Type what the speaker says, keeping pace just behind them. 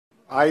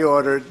I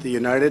ordered the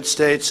United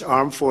States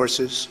Armed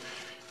Forces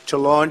to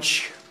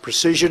launch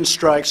precision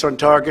strikes on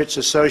targets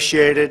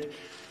associated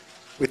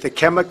with the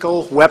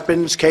chemical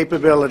weapons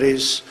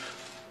capabilities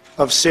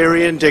of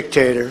Syrian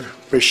dictator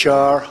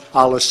Bashar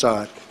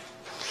al-Assad.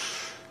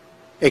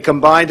 A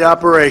combined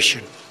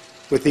operation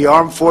with the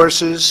armed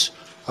forces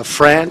of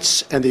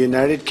France and the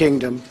United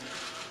Kingdom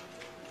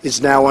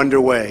is now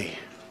underway.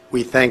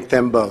 We thank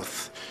them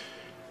both.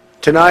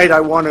 Tonight, I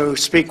want to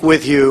speak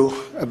with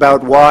you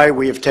about why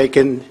we have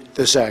taken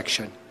this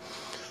action.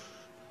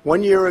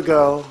 1 year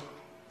ago,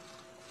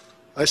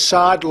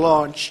 Assad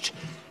launched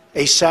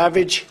a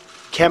savage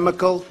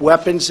chemical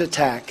weapons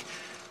attack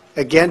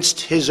against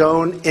his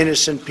own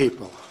innocent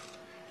people.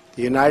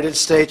 The United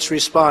States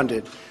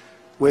responded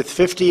with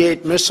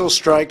 58 missile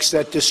strikes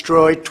that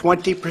destroyed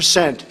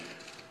 20%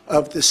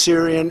 of the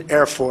Syrian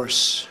Air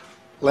Force.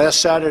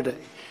 Last Saturday,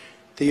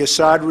 the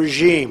Assad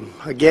regime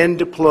again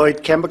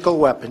deployed chemical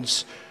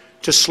weapons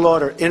to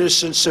slaughter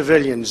innocent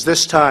civilians,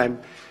 this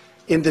time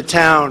in the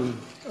town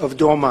of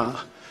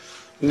Douma,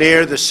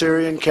 near the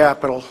Syrian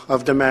capital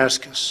of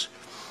Damascus.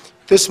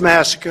 This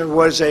massacre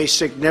was a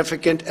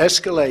significant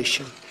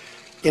escalation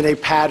in a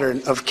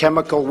pattern of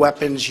chemical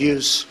weapons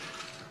use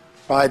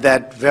by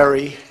that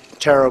very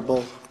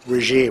terrible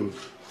regime.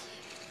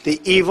 The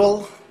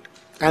evil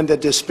and the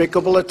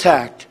despicable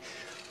attack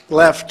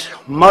left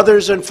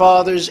mothers and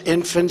fathers,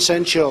 infants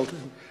and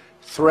children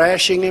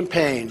thrashing in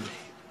pain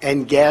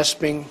and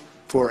gasping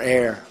for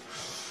air.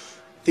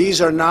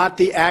 These are not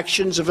the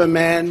actions of a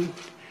man.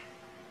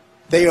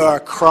 They are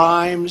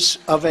crimes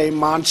of a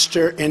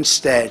monster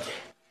instead.